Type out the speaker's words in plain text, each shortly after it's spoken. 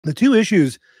The two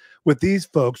issues with these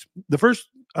folks, the first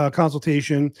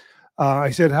consultation,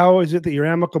 I said, how is it that you're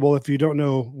amicable if you don't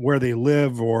know where they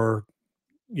live or,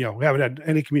 haven't had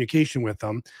any communication with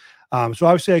them? So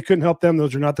obviously I couldn't help them.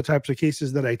 Those are not the types of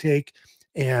cases that I take.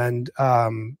 And,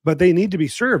 but they need to be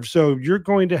served. So you're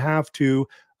going to have to,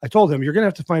 I told him, you're going to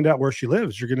have to find out where she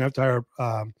lives. You're going to have to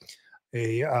hire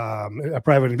a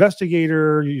private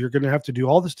investigator. You're going to have to do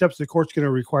all the steps the court's going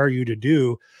to require you to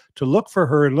do to look for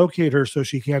her and locate her so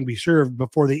she can be served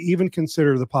before they even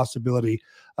consider the possibility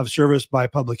of service by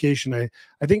publication.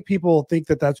 I think people think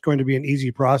that that's going to be an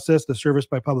easy process, the service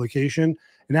by publication.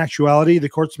 In actuality, the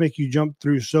courts make you jump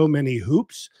through so many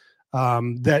hoops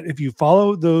that if you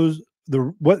follow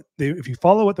if you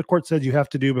follow what the court says you have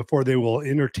to do before they will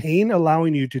entertain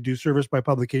allowing you to do service by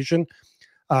publication,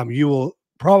 you will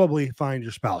probably find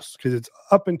your spouse, because it's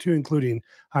up into including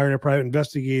hiring a private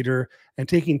investigator and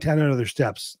taking 10 other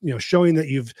steps, showing that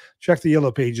you've checked the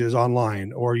yellow pages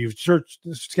online or you've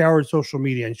scoured social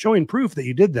media and showing proof that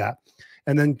you did that,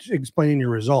 and then explaining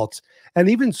your results. And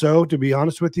even so, to be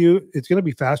honest with you, it's going to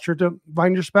be faster to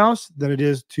find your spouse than it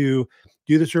is to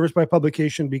do the service by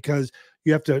publication, because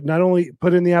you have to not only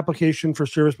put in the application for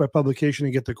service by publication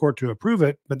and get the court to approve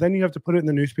it, but then you have to put it in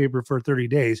the newspaper for 30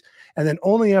 days. And then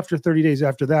only after 30 days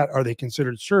after that are they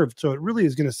considered served. So it really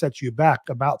is going to set you back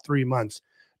about 3 months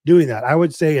doing that, I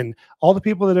would say. And all the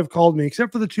people that have called me,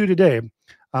 except for the two today,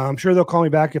 I'm sure they'll call me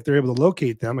back if they're able to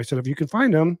locate them. I said, if you can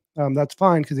find them, that's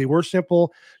fine, because they were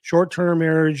simple, short-term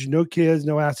marriage, no kids,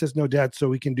 no assets, no debt. So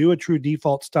we can do a true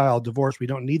default style divorce. We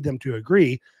don't need them to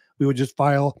agree. We would just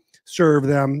file, serve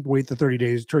them, wait the 30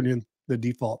 days, turn in the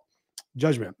default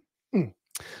judgment.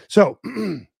 So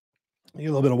need a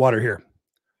little bit of water here.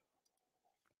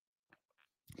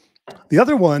 The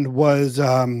other one was,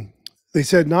 they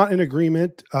said not in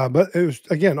agreement, but it was,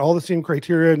 again, all the same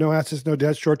criteria: no assets, no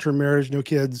debts, short-term marriage, no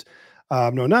kids,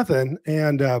 no nothing.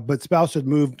 And, but spouse had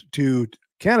moved to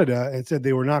Canada and said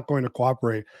they were not going to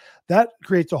cooperate. That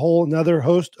creates a whole another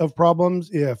host of problems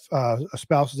if a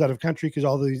spouse is out of country, because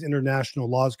all these international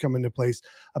laws come into place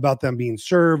about them being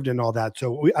served and all that.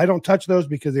 So I don't touch those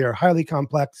because they are highly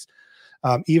complex.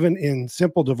 Even in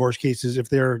simple divorce cases, if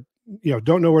they're,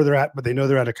 don't know where they're at, but they know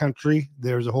they're out of country,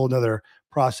 there's a whole nother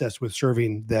process with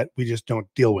serving that we just don't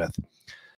deal with.